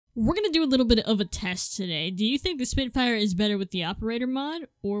We're gonna do a little bit of a test today. Do you think the Spitfire is better with the Operator mod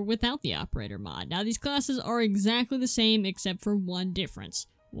or without the Operator mod? Now, these classes are exactly the same except for one difference.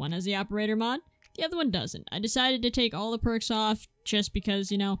 One has the Operator mod, the other one doesn't. I decided to take all the perks off just because,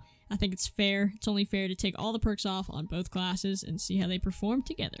 you know, I think it's fair. It's only fair to take all the perks off on both classes and see how they perform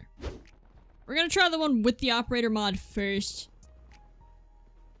together. We're gonna try the one with the Operator mod first.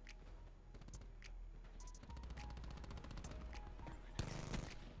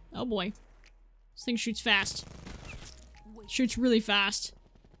 Oh boy. This thing shoots fast. Shoots really fast.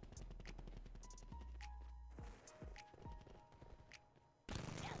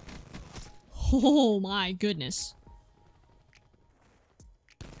 Oh my goodness.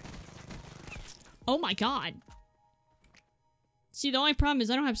 Oh my god. See, the only problem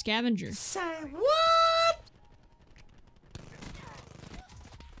is I don't have scavenger. Say what?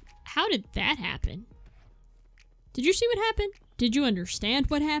 How did that happen? Did you see what happened? Did you understand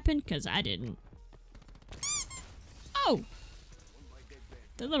what happened? Because I didn't. Oh!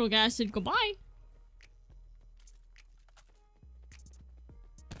 The little guy said goodbye.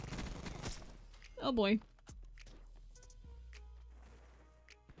 Oh boy.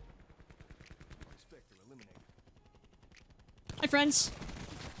 Hi, friends.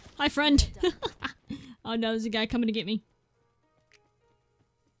 Hi, friend. Oh no, there's a guy coming to get me.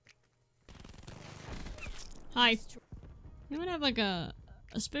 Hi. Anyone have like a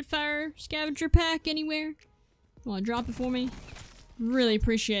Spitfire scavenger pack anywhere? You wanna drop it for me? Really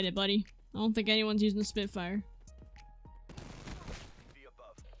appreciate it, buddy. I don't think anyone's using the Spitfire.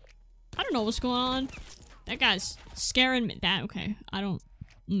 I don't know what's going on. That guy's scaring me. Okay. I don't.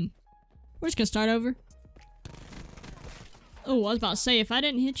 We're just gonna start over. Oh, I was about to say, if I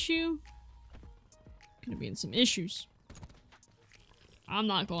didn't hit you, gonna be in some issues. I'm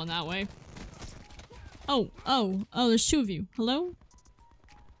not going that way. Oh, there's two of you. Hello?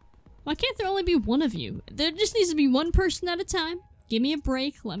 Why can't there only be one of you? There just needs to be one person at a time. Give me a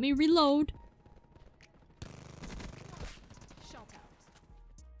break. Let me reload.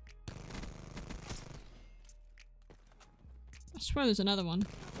 I swear there's another one.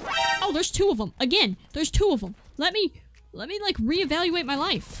 Oh, there's two of them. Again, there's two of them. Let me like reevaluate my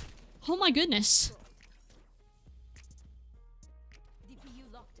life. Oh my goodness.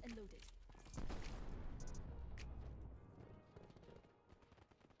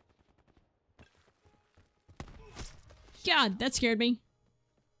 God, that scared me.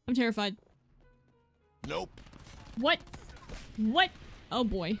 I'm terrified. Nope. What? What? Oh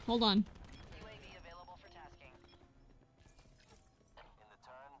boy, hold on. UAV available for tasking. In the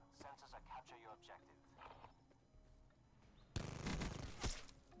turn, sensors are capture your objective.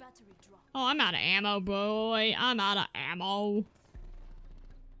 Battery drop. Oh, I'm out of ammo, boy. I'm out of ammo.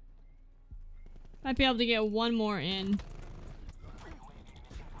 Might be able to get one more in.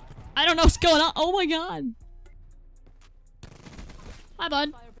 I don't know what's going on. Oh my god. Hi,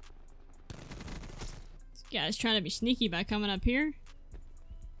 bud. This guy's trying to be sneaky by coming up here.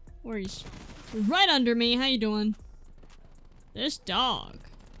 Where he's right under me. How you doing? This dog.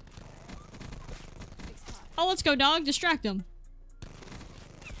 Oh, let's go, dog. Distract him.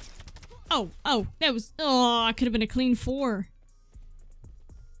 Oh, that was... Oh, I could have been a clean 4.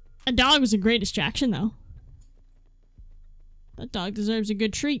 A dog was a great distraction, though. That dog deserves a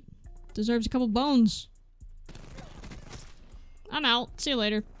good treat. Deserves a couple bones. I'm out. See you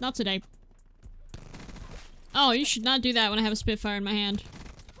later. Not today. Oh, you should not do that when I have a Spitfire in my hand.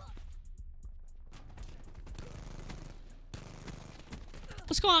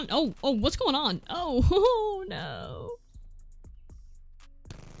 What's going on? Oh, what's going on? Oh, no.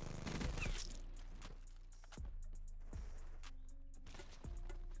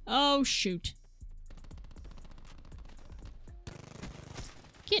 Oh, shoot.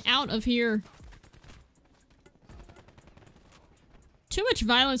 Get out of here. Too much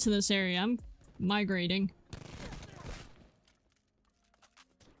violence in this area. I'm migrating.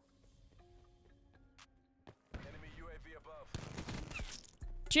 Enemy UAV above.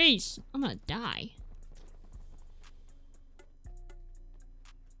 Jeez, I'm gonna die.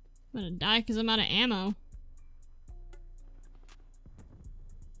 I'm gonna die because I'm out of ammo.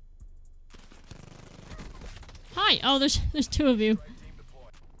 Hi! Oh, there's two of you.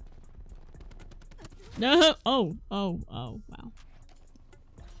 No! Oh, wow.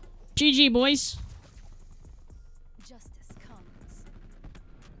 GG, boys. Justice comes.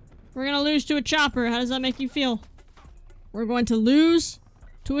 We're gonna lose to a chopper. How does that make you feel? We're going to lose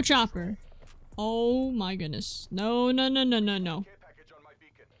to a chopper. Oh my goodness. No.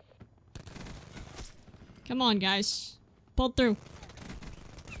 Come on, guys. Pull through.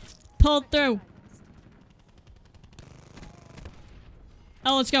 Pull through.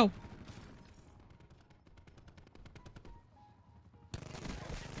 Oh, let's go.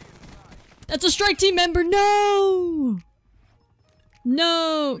 That's a strike team member. No!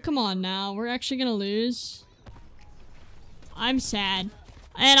 No! Come on now. We're actually gonna lose. I'm sad.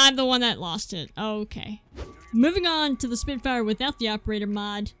 And I'm the one that lost it. Okay. Moving on to the Spitfire without the operator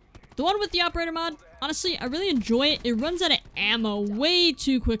mod. The one with the operator mod, honestly, I really enjoy it. It runs out of ammo way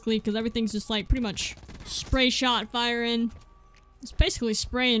too quickly because everything's just like pretty much spray shot firing. It's basically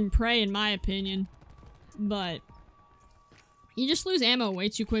spray and pray in my opinion. But you just lose ammo way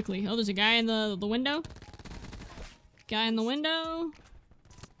too quickly. Oh, there's a guy in the window. Guy in the window.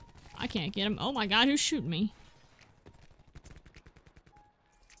 I can't get him. Oh my god, who's shooting me?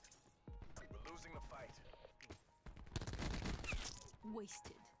 We're losing the fight.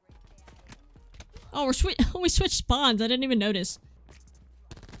 Wasted. Oh, we switched spawns. I didn't even notice.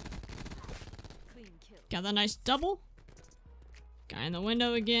 Clean kill. Got that nice double. Guy in the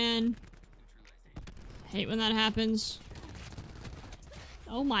window again. Hate when that happens.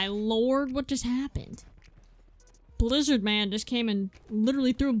 Oh my lord, what just happened? Blizzard man just came and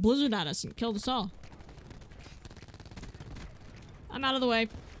literally threw a blizzard at us and killed us all. I'm out of the way.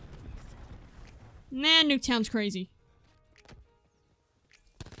 Man, Nuketown's crazy.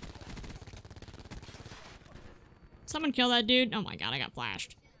 Someone kill that dude. Oh my god, I got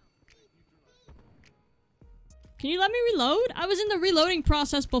flashed. Can you let me reload? I was in the reloading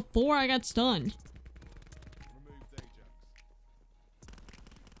process before I got stunned.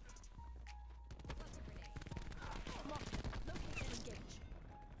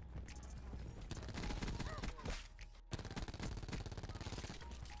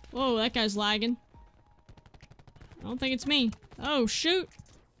 Whoa, that guy's lagging. I don't think it's me. Oh, shoot.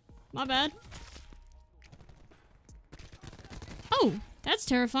 My bad. Oh, that's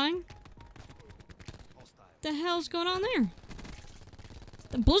terrifying. What the hell's going on there?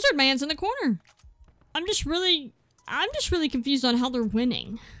 The Blizzard man's in the corner. I'm just really confused on how they're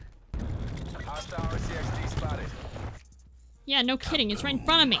winning. Hostile RCXD spotted. Yeah, no kidding. It's right in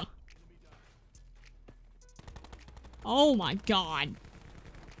front of me. Oh my god.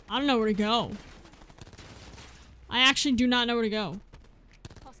 I don't know where to go. I actually do not know where to go.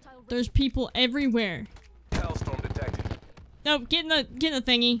 Hostile. There's people everywhere. Hellstorm detected. Nope, get in the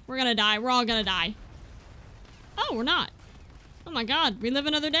thingy. We're gonna die. We're all gonna die. Oh, we're not. Oh my god, we live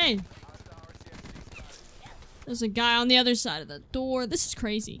another day. There's a guy on the other side of the door. This is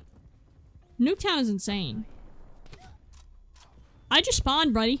crazy. Nuketown is insane. I just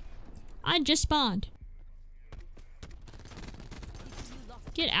spawned, buddy. I just spawned.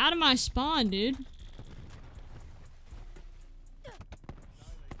 Get out of my spawn, dude.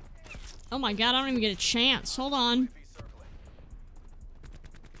 Oh my god, I don't even get a chance. Hold on.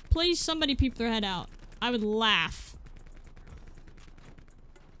 Please, somebody peep their head out. I would laugh.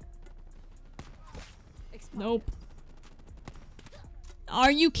 Nope.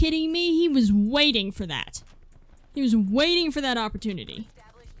 Are you kidding me? He was waiting for that. He was waiting for that opportunity.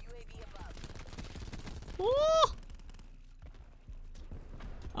 Oh!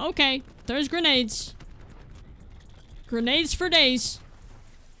 Okay, there's grenades. Grenades for days.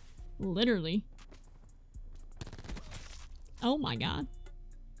 Literally. Oh my god.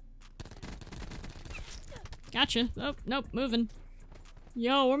 Gotcha. Oh, nope, moving.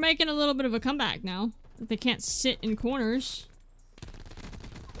 Yo, we're making a little bit of a comeback now. They can't sit in corners.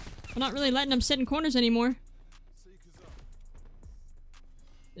 We're not really letting them sit in corners anymore.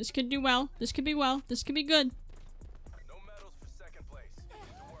 This could do well. This could be well. This could be good. No medals for second place. Good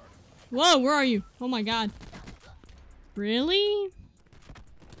work. Whoa, where are you? Oh my god. Really?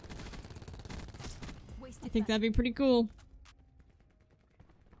 I think that'd be pretty cool.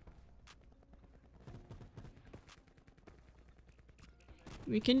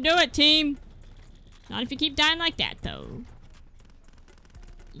 We can do it, team. Not if you keep dying like that, though.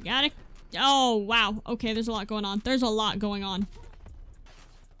 You gotta... Oh, wow. Okay, there's a lot going on. There's a lot going on.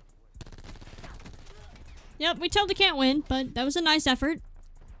 Yep, we totally can't win, but that was a nice effort.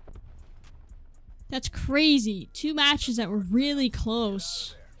 That's crazy. 2 matches that were really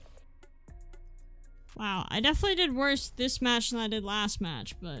close. Wow, I definitely did worse this match than I did last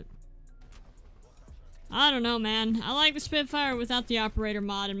match, but... I don't know, man. I like the Spitfire without the operator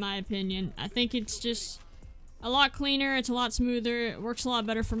mod, in my opinion. I think it's just a lot cleaner, it's a lot smoother, it works a lot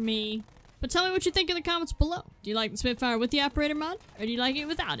better for me. But tell me what you think in the comments below. Do you like the Spitfire with the operator mod, or do you like it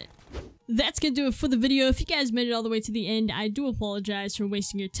without it? That's gonna do it for the video. If you guys made it all the way to the end, I do apologize for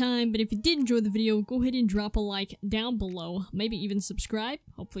wasting your time, but if you did enjoy the video, go ahead and drop a like down below. Maybe even subscribe.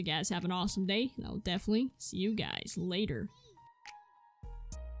 Hopefully you guys have an awesome day, and I'll definitely see you guys later.